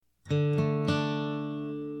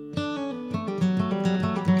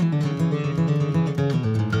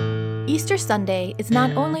Easter Sunday is not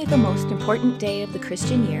only the most important day of the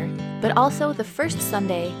Christian year, but also the first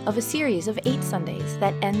Sunday of a series of 8 Sundays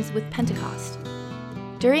that ends with Pentecost.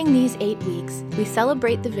 During these 8 weeks, we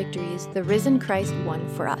celebrate the victories the risen Christ won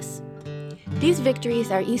for us. These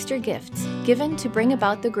victories are Easter gifts given to bring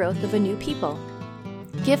about the growth of a new people,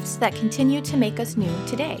 gifts that continue to make us new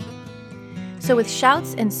today. So with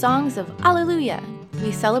shouts and songs of Alleluia,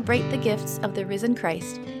 we celebrate the gifts of the risen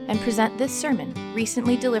Christ and present this sermon,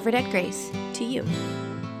 recently delivered at Grace, to you.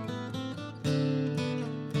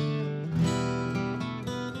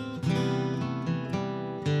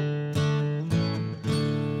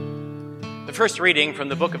 The first reading from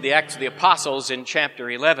the book of the Acts of the Apostles in chapter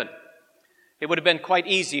 11. It would have been quite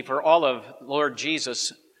easy for all of Lord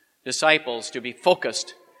Jesus' disciples to be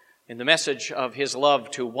focused in the message of his love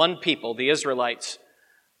to one people, the Israelites.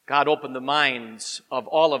 God opened the minds of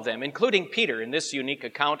all of them, including Peter in this unique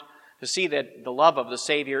account, to see that the love of the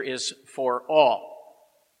Savior is for all.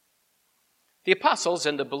 The apostles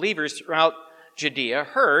and the believers throughout Judea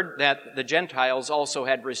heard that the Gentiles also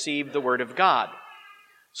had received the word of God.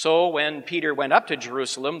 So when Peter went up to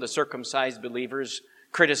Jerusalem, the circumcised believers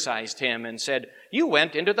criticized him and said, "You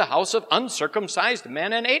went into the house of uncircumcised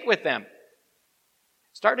men and ate with them."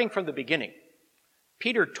 Starting from the beginning,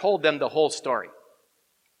 Peter told them the whole story.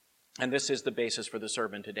 And this is the basis for the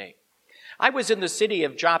sermon today. I was in the city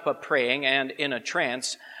of Joppa praying, and in a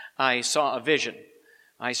trance, I saw a vision.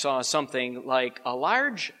 I saw something like a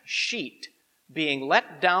large sheet being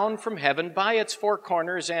let down from heaven by its 4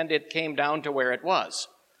 corners, and it came down to where it was.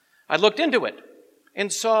 I looked into it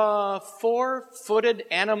and saw 4-footed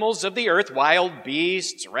animals of the earth, wild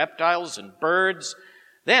beasts, reptiles, and birds.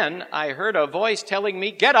 Then I heard a voice telling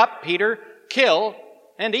me, "Get up, Peter, kill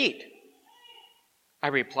and eat." I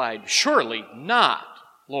replied, "Surely not,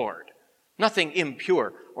 Lord. Nothing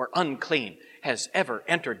impure or unclean has ever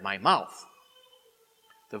entered my mouth."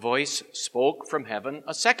 The voice spoke from heaven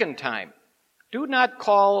a second time. "Do not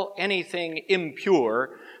call anything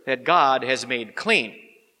impure that God has made clean."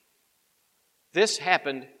 This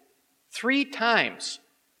happened 3 times,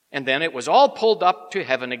 and then it was all pulled up to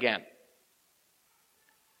heaven again.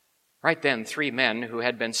 Right then, 3 men who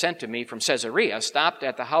had been sent to me from Caesarea stopped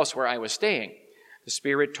at the house where I was staying. The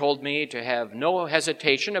Spirit told me to have no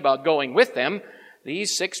hesitation about going with them.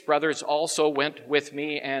 These 6 brothers also went with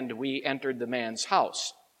me, and we entered the man's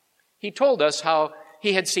house. He told us how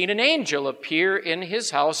he had seen an angel appear in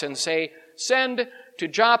his house and say, "Send to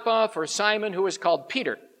Joppa for Simon, who is called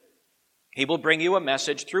Peter. He will bring you a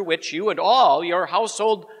message through which you and all your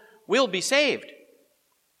household will be saved."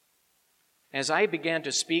 As I began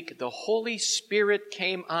to speak, the Holy Spirit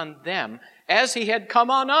came on them as he had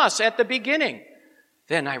come on us at the beginning.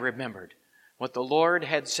 Then I remembered what the Lord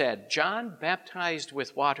had said, "John baptized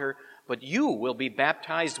with water, but you will be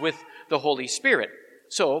baptized with the Holy Spirit."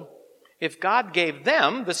 So, if God gave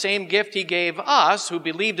them the same gift he gave us who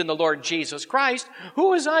believed in the Lord Jesus Christ, who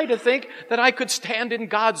was I to think that I could stand in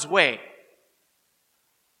God's way?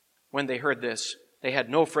 When they heard this, they had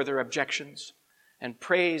no further objections and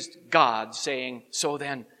praised God, saying, "So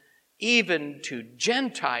then, even to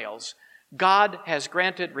Gentiles, God has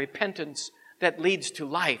granted repentance that leads to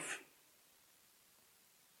life."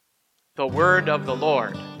 The word of the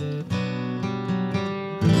Lord.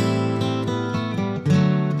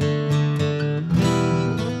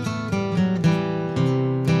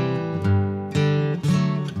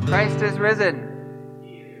 Christ is risen.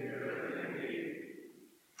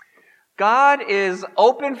 God is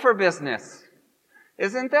open for business.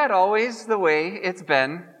 Isn't that always the way it's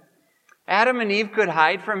been? Adam and Eve could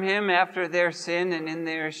hide from him after their sin and in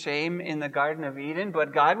their shame in the Garden of Eden,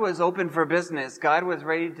 but God was open for business. God was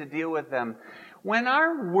ready to deal with them. When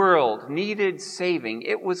our world needed saving,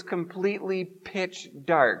 it was completely pitch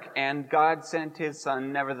dark, and God sent his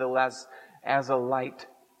Son, nevertheless, as a light.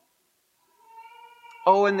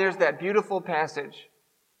 Oh, and there's that beautiful passage.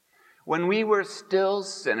 When we were still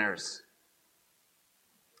sinners.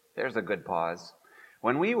 There's a good pause.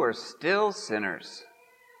 When we were still sinners,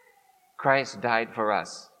 Christ died for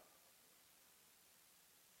us.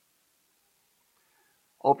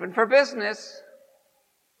 Open for business,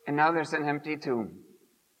 and now there's an empty tomb.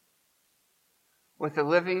 With the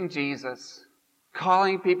living Jesus,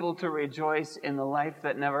 calling people to rejoice in the life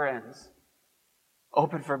that never ends.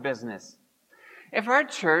 Open for business. If our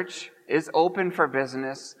church is open for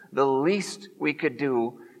business, the least we could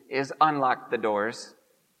do is unlock the doors,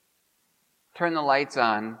 turn the lights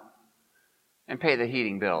on, and pay the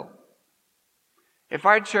heating bill. If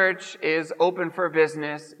our church is open for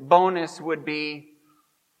business, bonus would be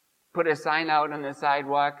put a sign out on the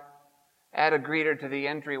sidewalk, add a greeter to the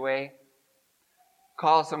entryway,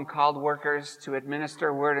 call some called workers to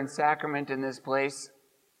administer word and sacrament in this place,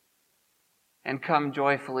 and come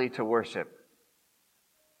joyfully to worship.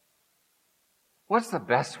 What's the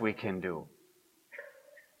best we can do?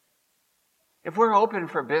 If we're open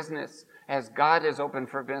for business, as God is open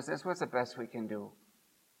for business, what's the best we can do?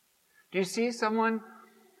 Do you see someone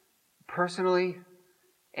personally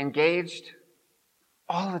engaged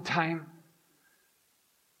all the time,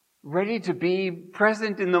 ready to be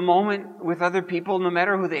present in the moment with other people, no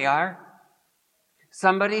matter who they are?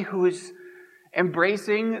 Somebody who is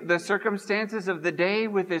embracing the circumstances of the day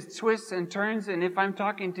with its twists and turns. And if I'm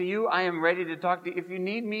talking to you, I am ready to talk to you. If you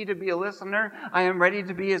need me to be a listener, I am ready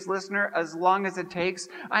to be his listener as long as it takes.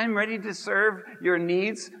 I am ready to serve your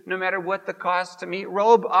needs, no matter what the cost to me.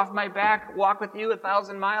 Robe off my back, walk with you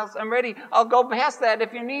 1,000 miles. I'm ready. I'll go past that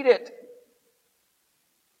if you need it.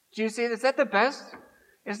 Do you see? Is that the best?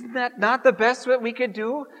 Isn't that not the best that we could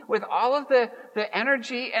do with all of the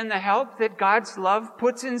energy and the help that God's love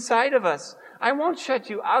puts inside of us? I won't shut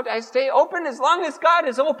you out. I stay open as long as God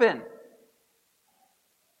is open.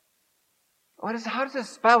 How does a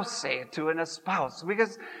spouse say it to a spouse?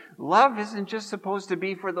 Because love isn't just supposed to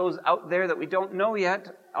be for those out there that we don't know yet,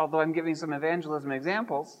 although I'm giving some evangelism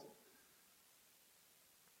examples.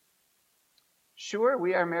 Sure,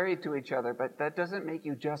 we are married to each other, but that doesn't make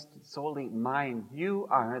you just solely mine. You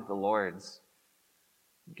are the Lord's.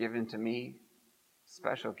 Given to me,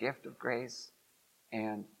 special gift of grace,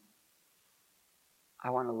 and I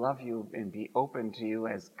want to love you and be open to you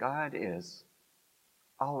as God is,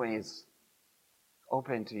 always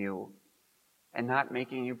open to you, and not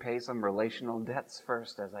making you pay some relational debts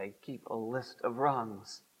first as I keep a list of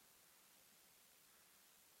wrongs.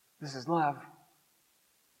 This is love.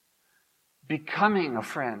 Becoming a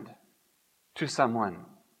friend to someone,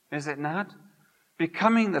 is it not?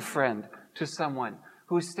 Becoming the friend to someone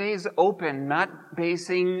who stays open, not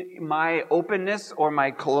basing my openness or my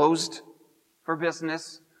closed for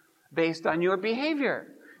business based on your behavior.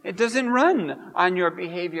 It doesn't run on your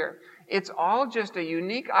behavior. It's all just a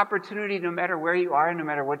unique opportunity, no matter where you are, no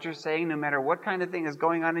matter what you're saying, no matter what kind of thing is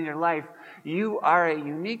going on in your life. You are a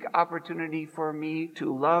unique opportunity for me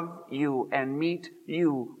to love you and meet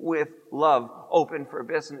you with love, open for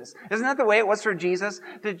business. Isn't that the way it was for Jesus?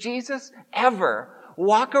 Did Jesus ever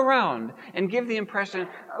walk around and give the impression,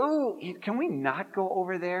 oh, can we not go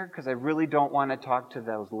over there? Because I really don't want to talk to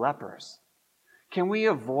those lepers. Can we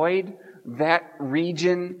avoid that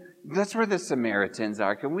region? That's where the Samaritans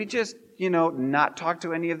are. Can we just, not talk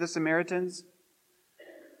to any of the Samaritans?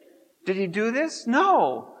 Did he do this?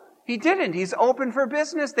 No, he didn't. He's open for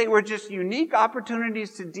business. They were just unique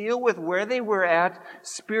opportunities to deal with where they were at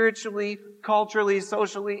spiritually, culturally,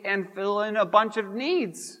 socially, and fill in a bunch of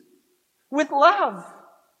needs with love.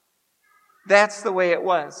 That's the way it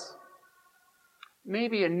was.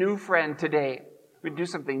 Maybe a new friend today would do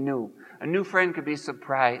something new. A new friend could be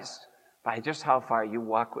surprised by just how far you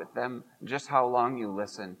walk with them, just how long you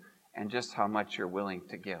listen, and just how much you're willing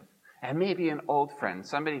to give. And maybe an old friend,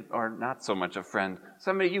 somebody, or not so much a friend,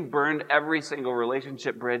 somebody you've burned every single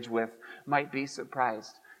relationship bridge with, might be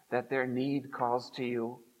surprised that their need calls to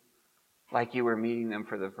you like you were meeting them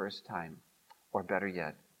for the first time. Or better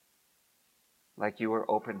yet, like you were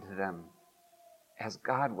open to them as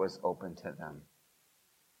God was open to them.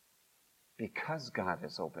 Because God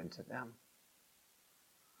is open to them.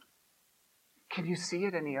 Can you see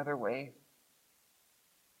it any other way?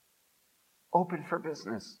 Open for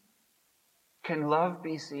business. Can love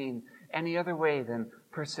be seen any other way than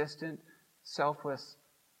persistent, selfless,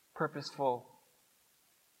 purposeful,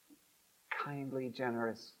 kindly,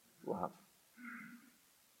 generous love?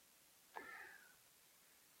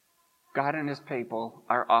 God and his people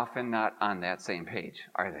are often not on that same page,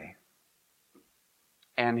 are they?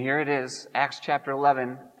 And here it is, Acts chapter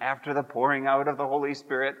 11, after the pouring out of the Holy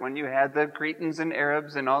Spirit, when you had the Cretans and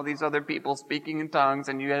Arabs and all these other people speaking in tongues,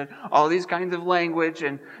 and you had all these kinds of language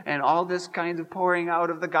and all this kind of pouring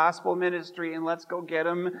out of the gospel ministry, and let's go get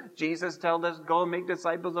them. Jesus told us, go and make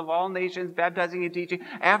disciples of all nations, baptizing and teaching.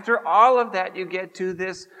 After all of that, you get to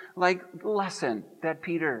this lesson that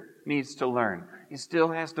Peter needs to learn. He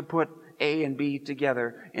still has to put A and B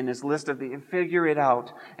together in this list of figure it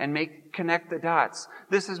out and connect the dots.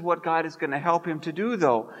 This is what God is going to help him to do,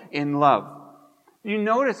 though, in love. You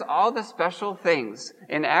notice all the special things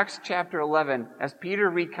in Acts chapter 11 as Peter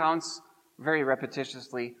recounts very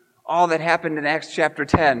repetitiously all that happened in Acts chapter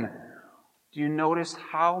 10. Do you notice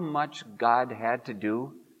how much God had to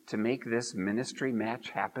do to make this ministry match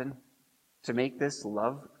happen? To make this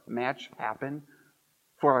love match happen?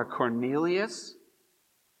 For a Cornelius,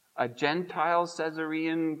 a Gentile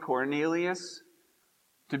Caesarean Cornelius,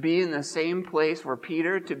 to be in the same place where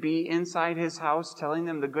Peter, to be inside his house telling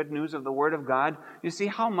them the good news of the Word of God. You see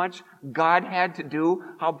how much God had to do,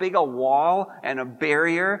 how big a wall and a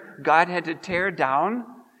barrier God had to tear down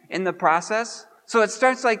in the process? So it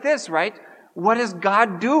starts like this, right? What does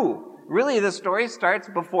God do? Really, the story starts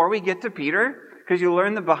before we get to Peter, because you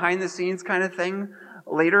learn the behind-the-scenes kind of thing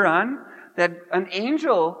later on, that an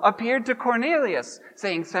angel appeared to Cornelius,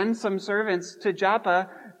 saying, send some servants to Joppa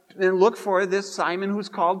and look for this Simon who's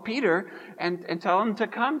called Peter and tell him to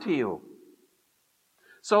come to you.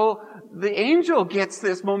 So the angel gets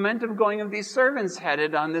this momentum going of these servants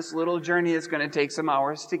headed on this little journey that's going to take some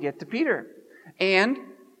hours to get to Peter. And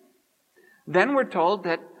then we're told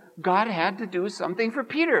that God had to do something for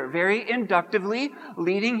Peter, very inductively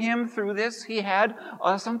leading him through this. He had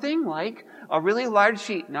something like a really large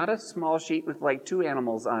sheet, not a small sheet with like 2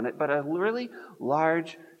 animals on it, but a really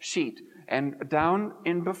large sheet. And down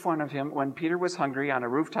in front of him, when Peter was hungry on a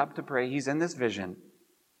rooftop to pray, he's in this vision.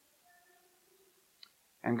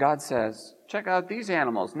 And God says, check out these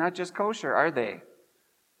animals, not just kosher, are they?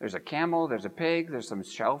 There's a camel, there's a pig, there's some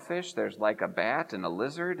shellfish, there's like a bat and a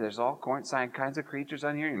lizard, there's all kinds of creatures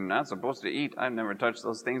on here you're not supposed to eat. I've never touched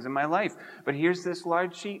those things in my life. But here's this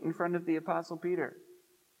large sheet in front of the Apostle Peter.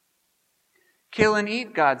 Kill and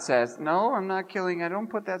eat, God says. No, I'm not killing. I don't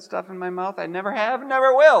put that stuff in my mouth. I never have,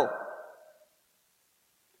 never will.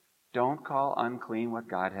 Don't call unclean what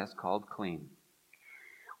God has called clean.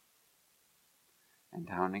 And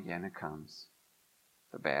down again it comes.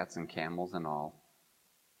 The bats and camels and all.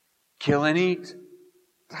 Kill and eat.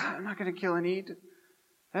 I'm not going to kill and eat.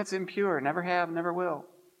 That's impure. Never have, never will.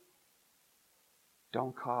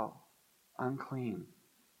 Don't call unclean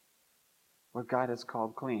what God has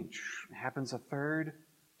called clean. It happens a 3rd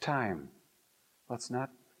time. Let's not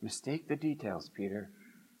mistake the details, Peter.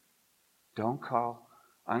 Don't call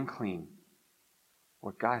unclean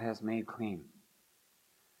what God has made clean.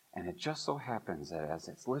 And it just so happens that as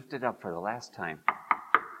it's lifted up for the last time,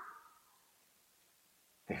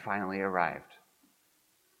 they finally arrived.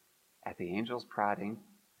 At the angel's prodding,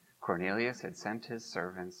 Cornelius had sent his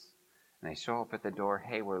servants, and they show up at the door.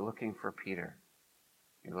 Hey, we're looking for Peter.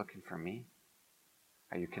 You're looking for me?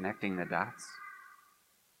 Are you connecting the dots?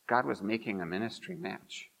 God was making a ministry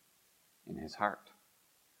match in his heart.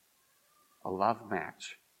 A love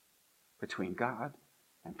match between God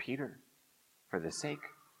and Peter for the sake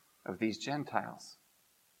of these Gentiles.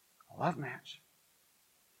 A love match.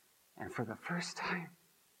 And for the first time,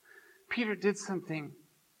 Peter did something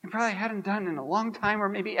he probably hadn't done in a long time or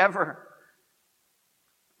maybe ever.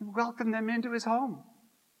 He welcomed them into his home.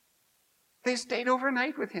 They stayed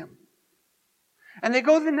overnight with him. And they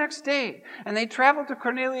go the next day, and they travel to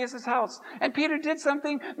Cornelius' house. And Peter did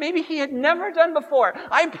something maybe he had never done before.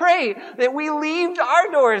 I pray that we leave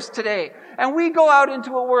our doors today, and we go out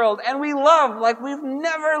into a world, and we love like we've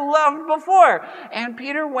never loved before. And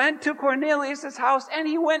Peter went to Cornelius' house, and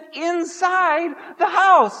he went inside the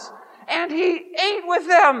house, and he ate with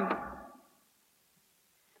them.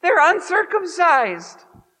 They're uncircumcised.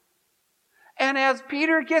 And as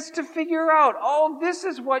Peter gets to figure out, oh, this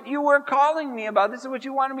is what you were calling me about. This is what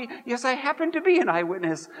you wanted me. Yes, I happen to be an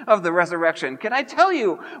eyewitness of the resurrection. Can I tell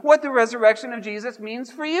you what the resurrection of Jesus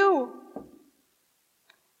means for you?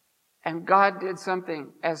 And God did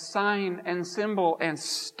something as sign and symbol and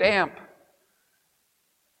stamp.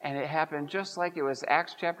 And it happened just like it was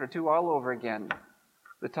Acts chapter 2 all over again.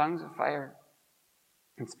 The tongues of fire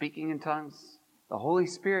and speaking in tongues. The Holy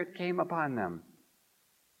Spirit came upon them.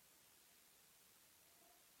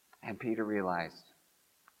 And Peter realized,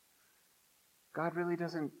 God really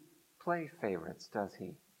doesn't play favorites, does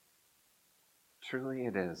he? Truly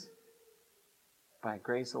it is. By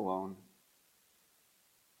grace alone,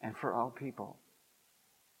 and for all people.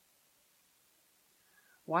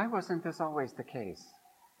 Why wasn't this always the case?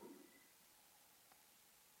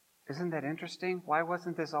 Isn't that interesting? Why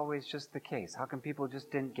wasn't this always just the case? How come people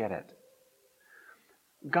just didn't get it?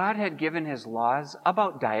 God had given his laws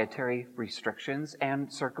about dietary restrictions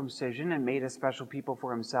and circumcision and made a special people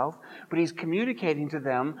for himself, but he's communicating to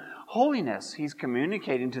them holiness. He's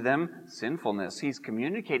communicating to them sinfulness. He's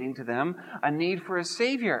communicating to them a need for a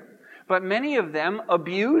Savior. But many of them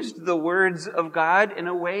abused the words of God in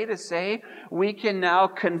a way to say, we can now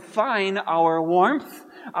confine our warmth,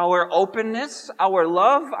 our openness, our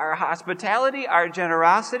love, our hospitality, our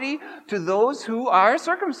generosity to those who are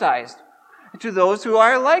circumcised. To those who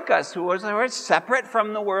are like us, who are separate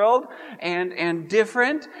from the world and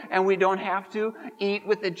different, and we don't have to eat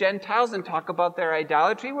with the Gentiles and talk about their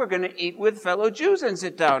idolatry. We're going to eat with fellow Jews and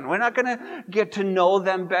sit down. We're not going to get to know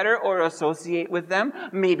them better or associate with them,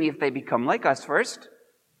 maybe if they become like us first.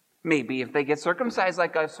 Maybe if they get circumcised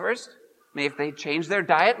like us first, maybe if they change their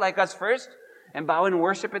diet like us first, and bow and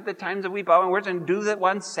worship at the times that we bow and worship, and do that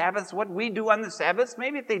on Sabbaths, what we do on the Sabbaths,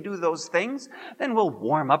 maybe if they do those things, then we'll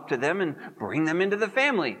warm up to them and bring them into the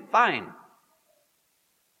family. Fine.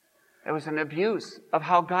 It was an abuse of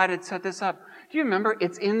how God had set this up. Do you remember?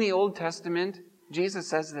 It's in the Old Testament. Jesus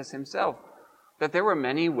says this himself, that there were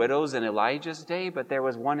many widows in Elijah's day, but there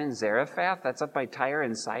was one in Zarephath, that's up by Tyre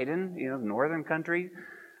and Sidon, northern country.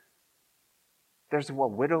 There's a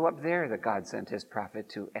widow up there that God sent his prophet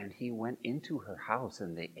to, and he went into her house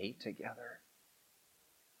and they ate together.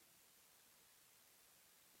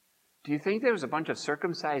 Do you think there was a bunch of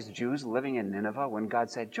circumcised Jews living in Nineveh when God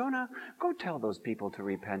said, Jonah, go tell those people to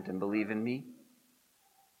repent and believe in me?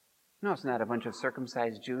 No, it's not a bunch of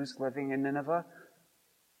circumcised Jews living in Nineveh.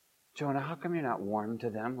 Jonah, how come you're not warm to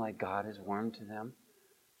them like God is warm to them?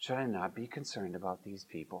 Should I not be concerned about these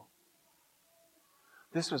people?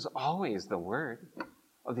 This was always the word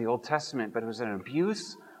of the Old Testament, but it was an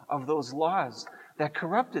abuse of those laws that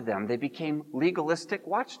corrupted them. They became legalistic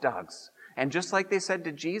watchdogs. And just like they said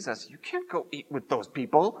to Jesus, you can't go eat with those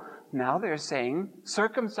people. Now they're saying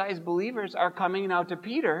circumcised believers are coming now to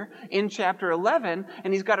Peter in chapter 11,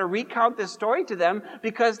 and he's got to recount this story to them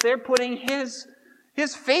because they're putting his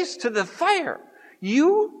face to the fire.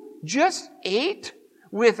 You just ate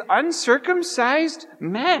with uncircumcised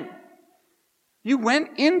men. You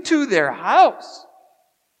went into their house.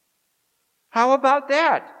 How about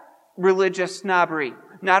that? Religious snobbery.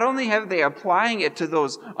 Not only have they applying it to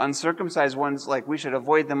those uncircumcised ones, like we should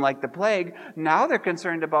avoid them like the plague, now they're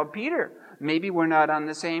concerned about Peter. Maybe we're not on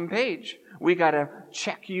the same page. We got to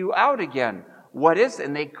check you out again. What is it?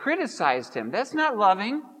 And they criticized him. That's not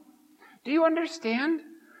loving. Do you understand?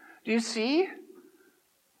 Do you see?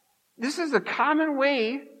 This is a common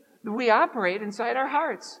way that we operate inside our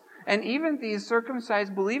hearts. And even these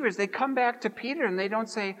circumcised believers, they come back to Peter and they don't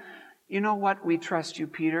say, you know what, we trust you,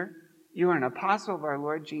 Peter. You are an apostle of our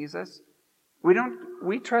Lord Jesus.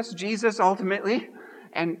 We trust Jesus ultimately,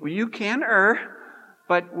 and you can err,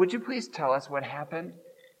 but would you please tell us what happened?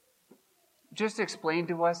 Just explain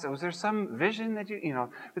to us. Was there some vision that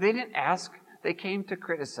but they didn't ask. They came to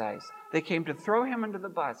criticize. They came to throw him under the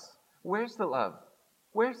bus. Where's the love?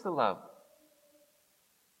 Where's the love?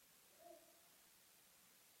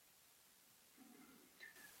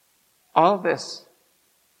 All this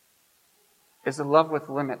is a love with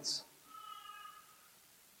limits.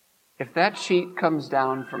 If that sheet comes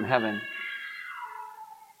down from heaven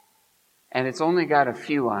and it's only got a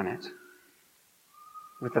few on it,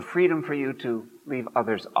 with the freedom for you to leave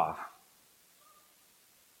others off,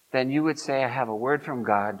 then you would say, I have a word from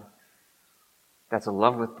God that's a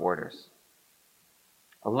love with borders,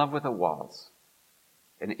 a love with the walls,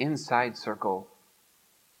 an inside circle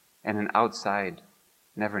and an outside.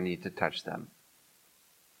 Never need to touch them.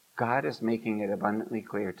 God is making it abundantly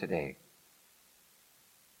clear today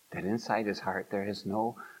that inside his heart there is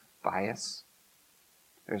no bias,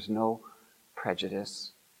 there's no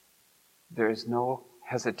prejudice, there is no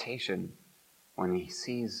hesitation when he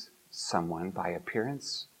sees someone by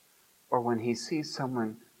appearance or when he sees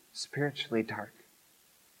someone spiritually dark,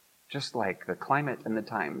 just like the climate and the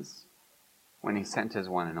times when he sent his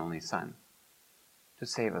one and only Son to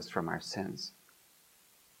save us from our sins.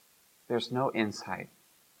 There's no inside.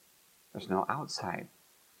 There's no outside.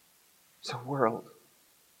 It's a world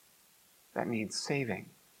that needs saving.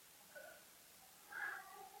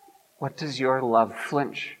 What does your love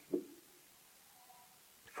flinch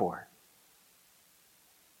for?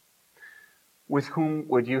 With whom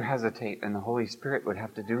would you hesitate? And the Holy Spirit would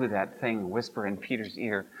have to do that thing, whisper in Peter's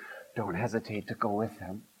ear, don't hesitate to go with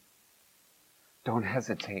them. Don't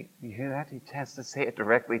hesitate. You hear that? He has to say it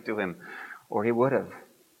directly to him, or he would have.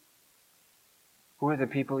 Who are the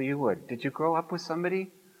people you would? Did you grow up with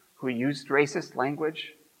somebody who used racist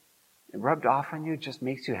language? It rubbed off on you, just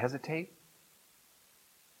makes you hesitate?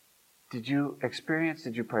 Did you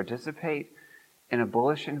participate in a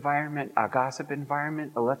bullish environment, a gossip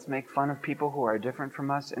environment, a let's make fun of people who are different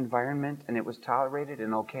from us environment, and it was tolerated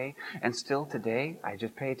and okay? And still today, I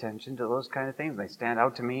just pay attention to those kind of things. They stand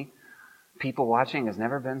out to me. People watching has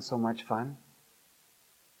never been so much fun.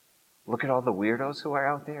 Look at all the weirdos who are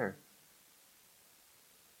out there.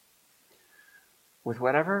 With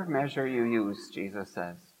whatever measure you use, Jesus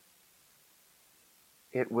says,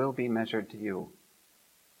 it will be measured to you.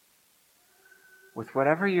 With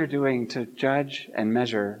whatever you're doing to judge and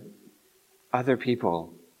measure other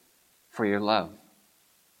people for your love,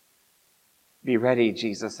 be ready,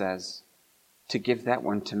 Jesus says, to give that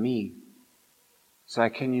one to me so I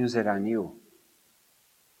can use it on you.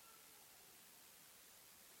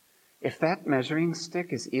 If that measuring stick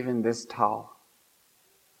is even this tall,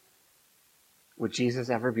 would Jesus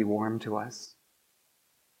ever be warm to us?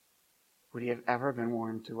 Would he have ever been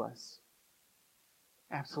warm to us?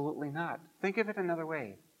 Absolutely not. Think of it another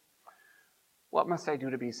way. What must I do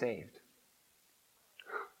to be saved?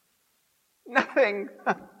 Nothing.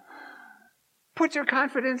 Put your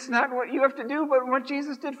confidence not in what you have to do, but in what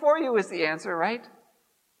Jesus did for you is the answer, right?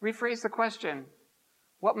 Rephrase the question.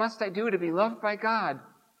 What must I do to be loved by God?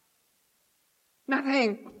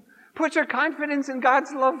 Nothing. Put your confidence in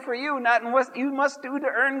God's love for you, not in what you must do to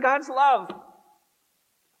earn God's love.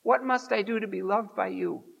 What must I do to be loved by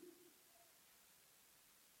you?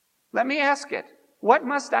 Let me ask it. What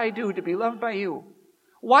must I do to be loved by you?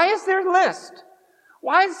 Why is there a list?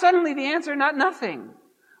 Why is suddenly the answer not nothing?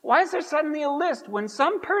 Why is there suddenly a list when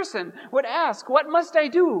some person would ask, what must I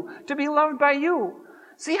do to be loved by you?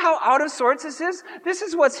 See how out of sorts this is? This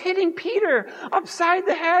is what's hitting Peter upside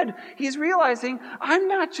the head. He's realizing, I'm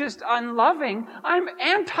not just unloving, I'm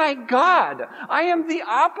anti-God. I am the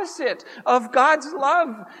opposite of God's love.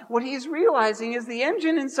 What he's realizing is the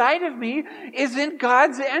engine inside of me isn't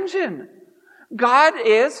God's engine. God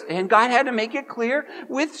is, and God had to make it clear,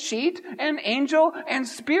 with sheet and angel and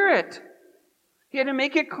spirit. He had to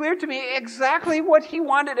make it clear to me exactly what he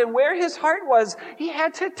wanted and where his heart was. He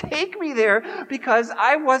had to take me there because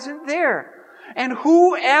I wasn't there. And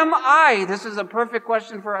who am I? This is a perfect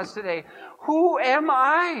question for us today. Who am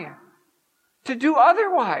I to do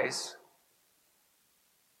otherwise?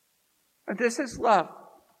 This is love.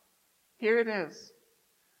 Here it is.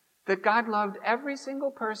 That God loved every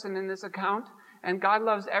single person in this account, and God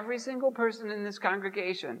loves every single person in this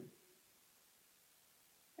congregation.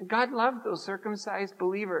 And God loved those circumcised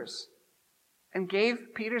believers and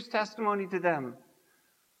gave Peter's testimony to them.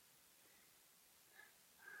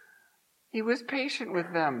 He was patient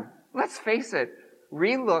with them. Let's face it.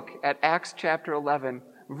 Relook at Acts chapter 11,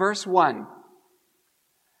 verse 1.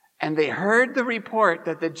 And they heard the report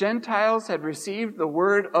that the Gentiles had received the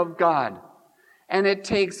word of God. And it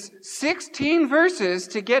takes 16 verses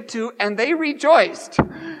to get to, and they rejoiced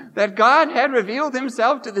that God had revealed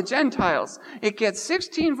himself to the Gentiles. It gets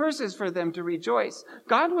 16 verses for them to rejoice.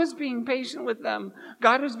 God was being patient with them.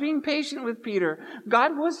 God was being patient with Peter.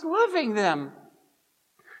 God was loving them,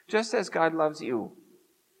 just as God loves you.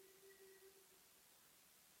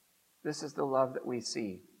 This is the love that we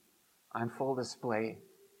see on full display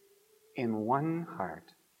in one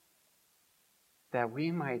heart, that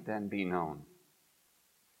we might then be known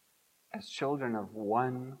as children of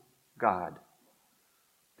one God,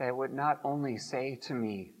 that would not only say to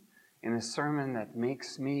me in a sermon that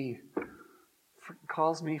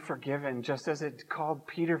calls me forgiven, just as it called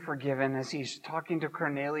Peter forgiven, as he's talking to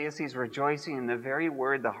Cornelius, he's rejoicing in the very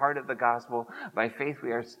word, the heart of the gospel. By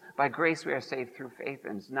grace we are saved through faith,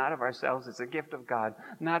 and it's not of ourselves, it's a gift of God,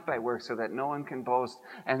 not by works, so that no one can boast.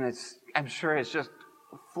 And I'm sure it's just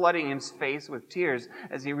flooding his face with tears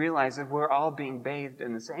as he realizes we're all being bathed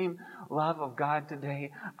in the same love of God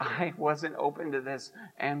today. I wasn't open to this,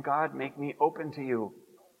 and God, make me open to you.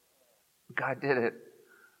 God did it.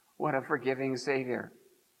 What a forgiving Savior.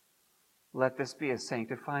 Let this be a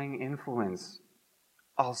sanctifying influence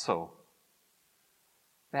also.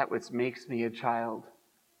 That which makes me a child,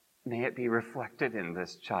 may it be reflected in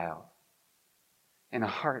this child, in a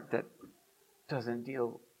heart that doesn't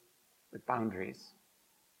deal with boundaries.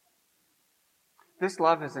 This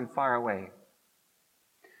love isn't far away.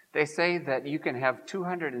 They say that you can have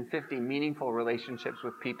 250 meaningful relationships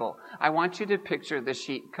with people. I want you to picture the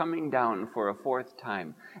sheet coming down for a fourth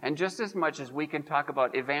time. And just as much as we can talk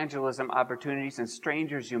about evangelism opportunities and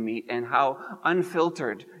strangers you meet and how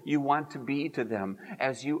unfiltered you want to be to them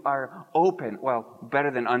as you are open, well,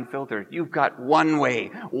 better than unfiltered. You've got one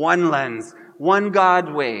way, one lens, one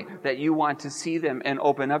God way that you want to see them and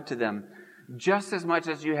open up to them. Just as much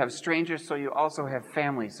as you have strangers, so you also have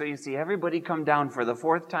family. So you see everybody come down for the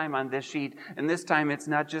fourth time on this sheet. And this time it's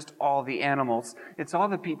not just all the animals. It's all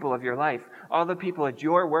the people of your life. All the people at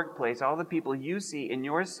your workplace. All the people you see in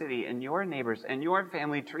your city, and your neighbors, and your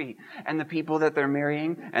family tree. And the people that they're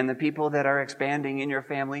marrying, and the people that are expanding in your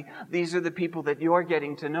family. These are the people that you're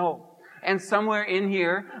getting to know. And somewhere in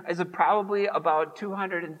here is probably about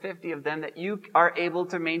 250 of them that you are able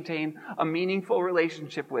to maintain a meaningful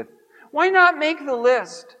relationship with. Why not make the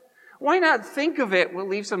list? Why not think of it? We'll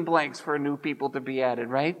leave some blanks for new people to be added,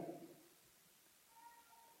 right?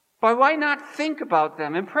 But why not think about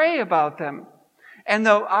them and pray about them and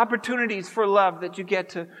the opportunities for love that you get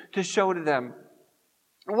to show to them?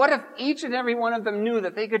 What if each and every one of them knew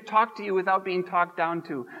that they could talk to you without being talked down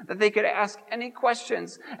to, that they could ask any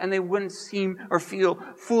questions and they wouldn't seem or feel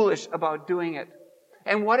foolish about doing it?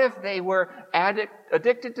 And what if they were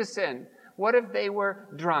addicted to sin? What if they were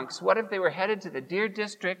drunks? What if they were headed to the Deer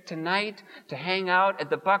District tonight to hang out at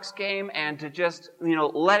the Bucks game and to just,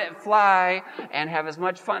 let it fly and have as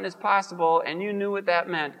much fun as possible, and you knew what that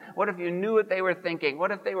meant? What if you knew what they were thinking?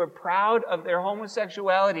 What if they were proud of their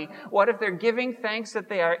homosexuality? What if they're giving thanks that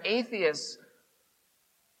they are atheists?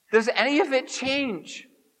 Does any of it change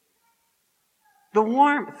the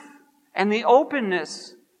warmth and the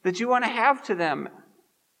openness that you want to have to them,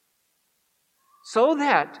 so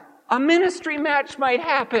that a ministry match might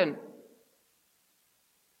happen,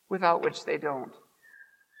 without which they don't?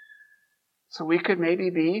 So we could maybe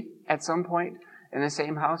be at some point in the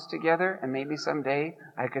same house together, and maybe someday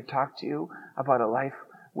I could talk to you about a life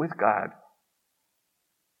with God.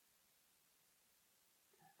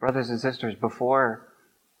 Brothers and sisters, before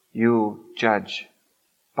you judge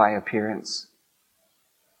by appearance,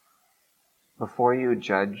 before you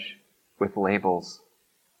judge with labels,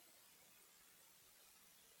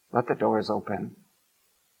 let the doors open.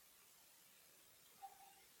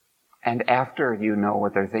 And after you know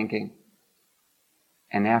what they're thinking,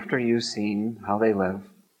 and after you've seen how they live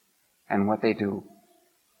and what they do,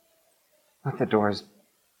 let the doors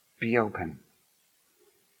be open.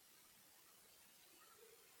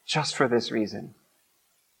 Just for this reason.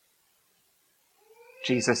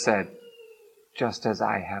 Jesus said, "Just as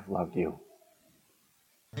I have loved you."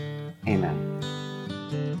 Amen.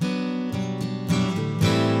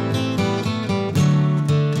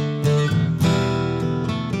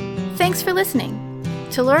 Thanks for listening.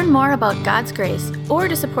 To learn more about God's grace or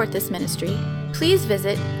to support this ministry, please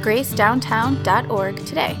visit gracedowntown.org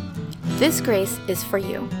today. This grace is for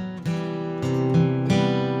you.